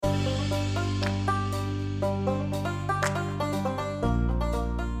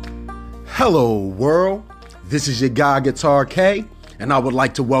Hello world, this is your guy Guitar K, and I would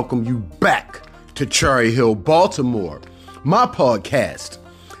like to welcome you back to Cherry Hill, Baltimore, my podcast.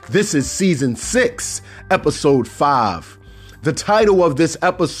 This is season 6, episode 5. The title of this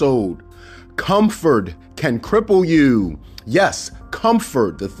episode, Comfort Can Cripple You. Yes,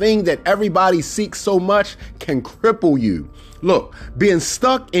 comfort, the thing that everybody seeks so much, can cripple you. Look, being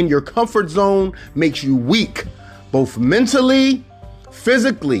stuck in your comfort zone makes you weak, both mentally,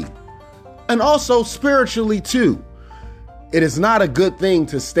 physically, and also spiritually too. It is not a good thing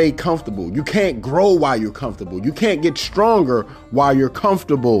to stay comfortable. You can't grow while you're comfortable. You can't get stronger while you're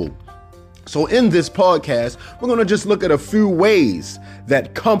comfortable. So in this podcast, we're going to just look at a few ways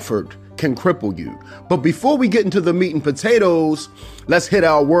that comfort can cripple you. But before we get into the meat and potatoes, let's hit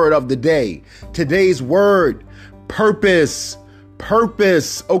our word of the day. Today's word, purpose.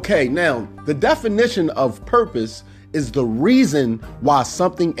 Purpose. Okay, now the definition of purpose is the reason why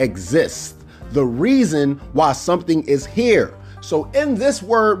something exists. The reason why something is here. So in this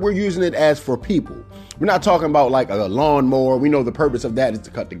word, we're using it as for people. We're not talking about like a lawnmower. We know the purpose of that is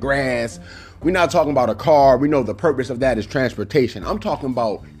to cut the grass. We're not talking about a car. We know the purpose of that is transportation. I'm talking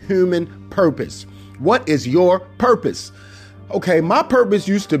about human purpose. What is your purpose? Okay, my purpose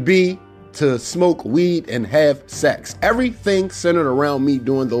used to be to smoke weed and have sex. Everything centered around me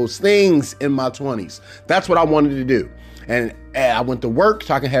doing those things in my 20s. That's what I wanted to do. And I went to work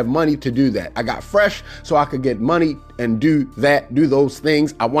so I could have money to do that. I got fresh so I could get money and do those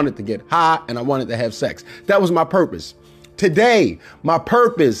things. I wanted to get high and I wanted to have sex. That was my purpose. Today, my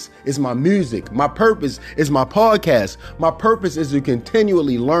purpose is my music. My purpose is my podcast. My purpose is to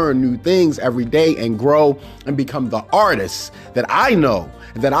continually learn new things every day and grow and become the artist that I know,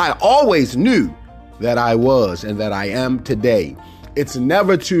 that I always knew that I was and that I am today. It's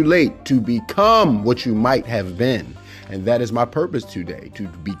never too late to become what you might have been. And that is my purpose today, to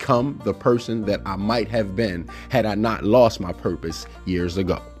become the person that I might have been had I not lost my purpose years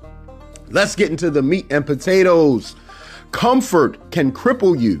ago. Let's get into the meat and potatoes. Comfort can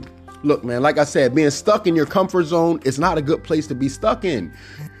cripple you. Look, man, like I said, being stuck in your comfort zone is not a good place to be stuck in.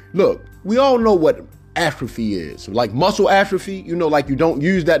 Look, we all know what atrophy is. Like muscle atrophy, like you don't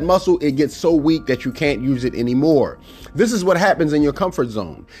use that muscle, it gets so weak that you can't use it anymore. This is what happens in your comfort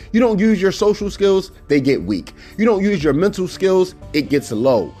zone. You don't use your social skills, they get weak. You don't use your mental skills, it gets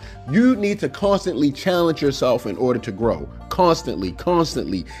low. You need to constantly challenge yourself in order to grow.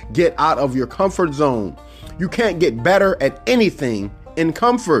 Constantly get out of your comfort zone. You can't get better at anything in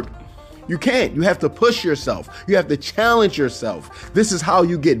comfort. You can't. You have to push yourself. You have to challenge yourself. This is how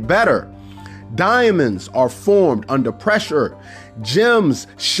you get better. Diamonds are formed under pressure. Gems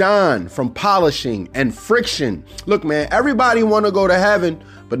shine from polishing and friction. Look, man, everybody want to go to heaven,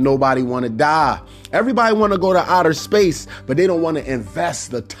 but nobody want to die. Everybody want to go to outer space, but they don't want to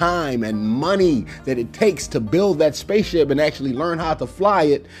invest the time and money that it takes to build that spaceship and actually learn how to fly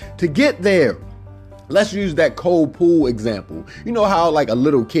it to get there. Let's use that cold pool example. You know how like a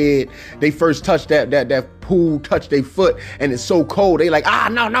little kid, they first touch that pool, touch their foot, and it's so cold. They like,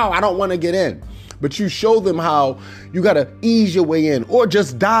 no, I don't want to get in. But you show them how you got to ease your way in or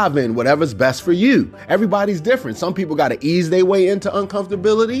just dive in, whatever's best for you. Everybody's different. Some people got to ease their way into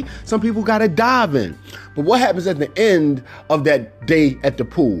uncomfortability. Some people got to dive in. But what happens at the end of that day at the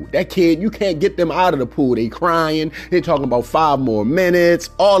pool? That kid, you can't get them out of the pool. They crying. They're talking about 5 more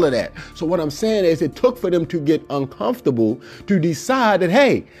minutes, all of that. So what I'm saying is it took for them to get uncomfortable to decide that,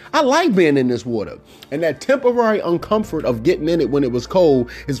 hey, I like being in this water. And that temporary uncomfort of getting in it when it was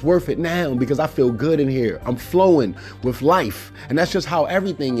cold is worth it now because I feel good in here. I'm flowing with life. And that's just how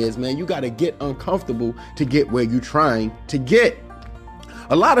everything is, man. You got to get uncomfortable to get where you're trying to get.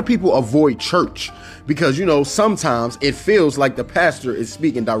 A lot of people avoid church because, sometimes it feels like the pastor is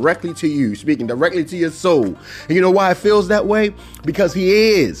speaking directly to you, speaking directly to your soul. And you know why it feels that way? Because he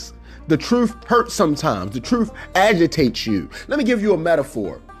is. The truth hurts sometimes. The truth agitates you. Let me give you a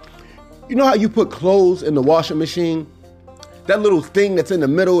metaphor. You know how you put clothes in the washing machine? That little thing that's in the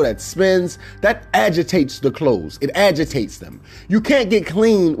middle that spins, that agitates the clothes. It agitates them. You can't get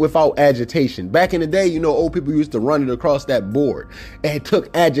clean without agitation. Back in the day, old people used to run it across that board. And it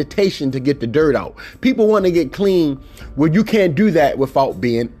took agitation to get the dirt out. People want to get clean where you can't do that without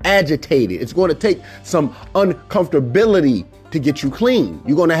being agitated. It's going to take some uncomfortability to get you clean.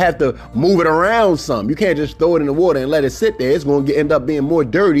 You're going to have to move it around some. You can't just throw it in the water and let it sit there. It's going to end up being more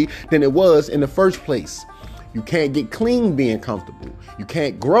dirty than it was in the first place. You can't get clean being comfortable. You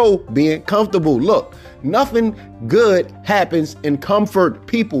can't grow being comfortable. Look, nothing good happens in comfort.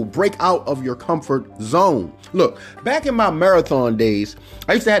 People, break out of your comfort zone. Look, back in my marathon days,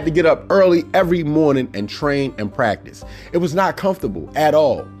 I used to have to get up early every morning and train and practice. It was not comfortable at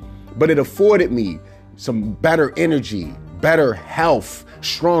all. but it afforded me some better energy, better health,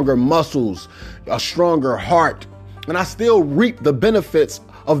 stronger muscles, a stronger heart. And I still reap the benefits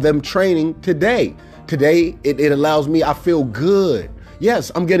of them training today. Today, it allows me, I feel good.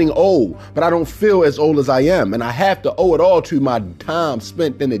 Yes, I'm getting old, but I don't feel as old as I am. And I have to owe it all to my time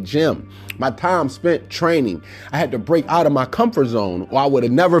spent in the gym, my time spent training. I had to break out of my comfort zone or I would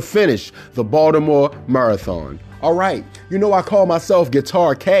have never finished the Baltimore Marathon. All right, I call myself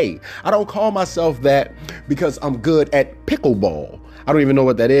Guitar K. I don't call myself that because I'm good at pickleball. I don't even know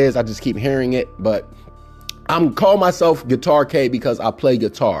what that is. I just keep hearing it, but I'm call myself Guitar K because I play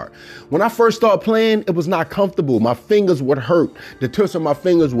guitar. When I first started playing, it was not comfortable. My fingers would hurt. The tips of my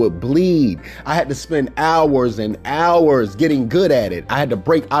fingers would bleed. I had to spend hours and hours getting good at it. I had to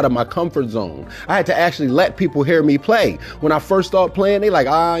break out of my comfort zone. I had to actually let people hear me play. When I first started playing, they like,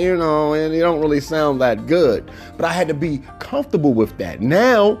 and you don't really sound that good. But I had to be comfortable with that.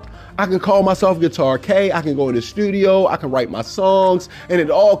 Now, I can call myself Guitar K. I can go to the studio. I can write my songs. And it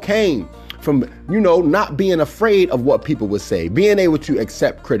all came from, not being afraid of what people would say, being able to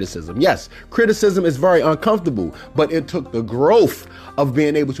accept criticism. Yes, criticism is very uncomfortable, but it took the growth of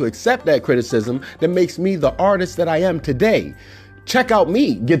being able to accept that criticism that makes me the artist that I am today. Check out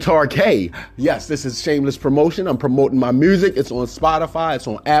me, Guitar K. Yes, this is shameless promotion. I'm promoting my music. It's on Spotify. It's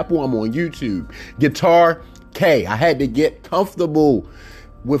on Apple. I'm on YouTube. Guitar K. I had to get comfortable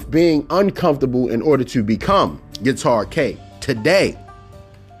with being uncomfortable in order to become Guitar K today.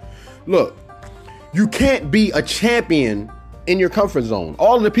 Look, you can't be a champion in your comfort zone.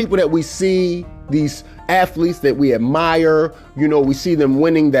 All of the people that we see, these athletes that we admire, we see them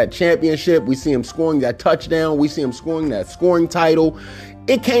winning that championship. We see them scoring that touchdown. We see them scoring that scoring title.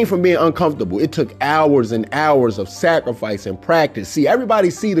 It came from being uncomfortable. It took hours and hours of sacrifice and practice. See, everybody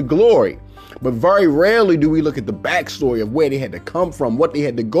see the glory, but very rarely do we look at the backstory of where they had to come from, what they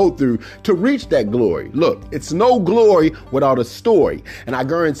had to go through to reach that glory. Look, it's no glory without a story. And I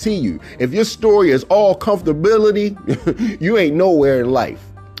guarantee you, if your story is all comfortability, you ain't nowhere in life.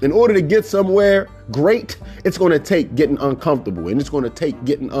 In order to get somewhere great, it's going to take getting uncomfortable. And it's going to take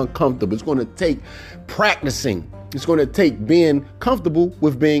getting uncomfortable. It's going to take practicing. It's going to take being comfortable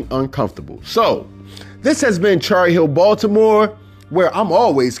with being uncomfortable. So this has been Cherry Hill, Baltimore, where I'm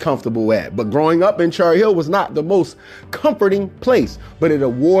always comfortable at. But growing up in Cherry Hill was not the most comforting place, but it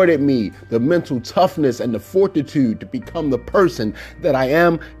awarded me the mental toughness and the fortitude to become the person that I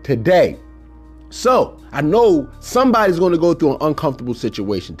am today. So I know somebody's going to go through an uncomfortable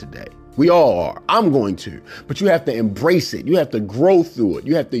situation today. We all are. I'm going to. But you have to embrace it. You have to grow through it.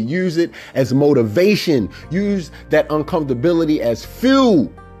 You have to use it as motivation. Use that uncomfortability as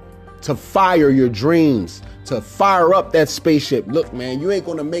fuel to fire your dreams, to fire up that spaceship. Look, man, you ain't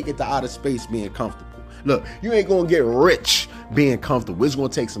going to make it to outer space being comfortable. Look, you ain't going to get rich being comfortable. It's going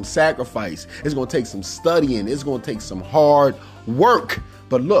to take some sacrifice. It's going to take some studying. It's going to take some hard work.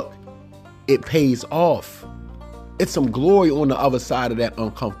 But look, it pays off. It's some glory on the other side of that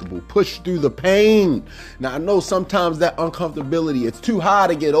uncomfortable. Push through the pain. Now, I know sometimes that uncomfortability, it's too high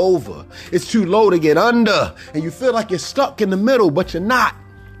to get over. It's too low to get under. And you feel like you're stuck in the middle, but you're not.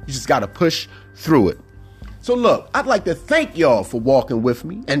 You just got to push through it. So look, I'd like to thank y'all for walking with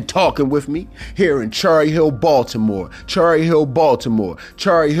me and talking with me here in Cherry Hill, Baltimore. Cherry Hill, Baltimore.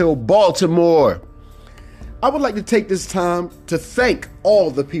 Cherry Hill, Baltimore. I would like to take this time to thank all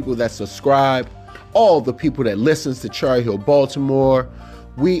the people that subscribe, all the people that listens to Cherry Hill, Baltimore.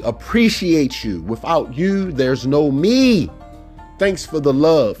 We appreciate you. Without you, there's no me. Thanks for the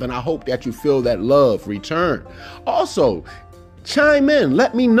love, and I hope that you feel that love return. Also, chime in.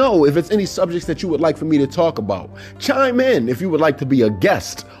 Let me know if it's any subjects that you would like for me to talk about. Chime in if you would like to be a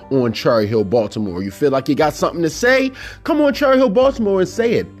guest on Cherry Hill, Baltimore. You feel like you got something to say? Come on Cherry Hill, Baltimore and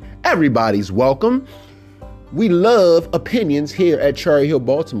say it. Everybody's welcome. We love opinions here at Cherry Hill,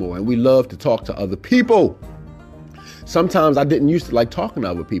 Baltimore, and we love to talk to other people. Sometimes I didn't used to like talking to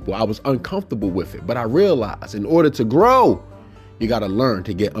other people. I was uncomfortable with it, but I realized in order to grow, you got to learn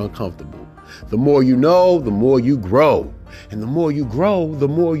to get uncomfortable. The more you know, the more you grow. And the more you grow, the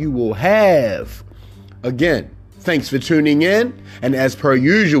more you will have. Again, thanks for tuning in. And as per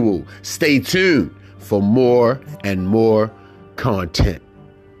usual, stay tuned for more and more content.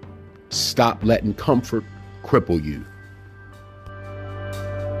 Stop letting comfort cripple you.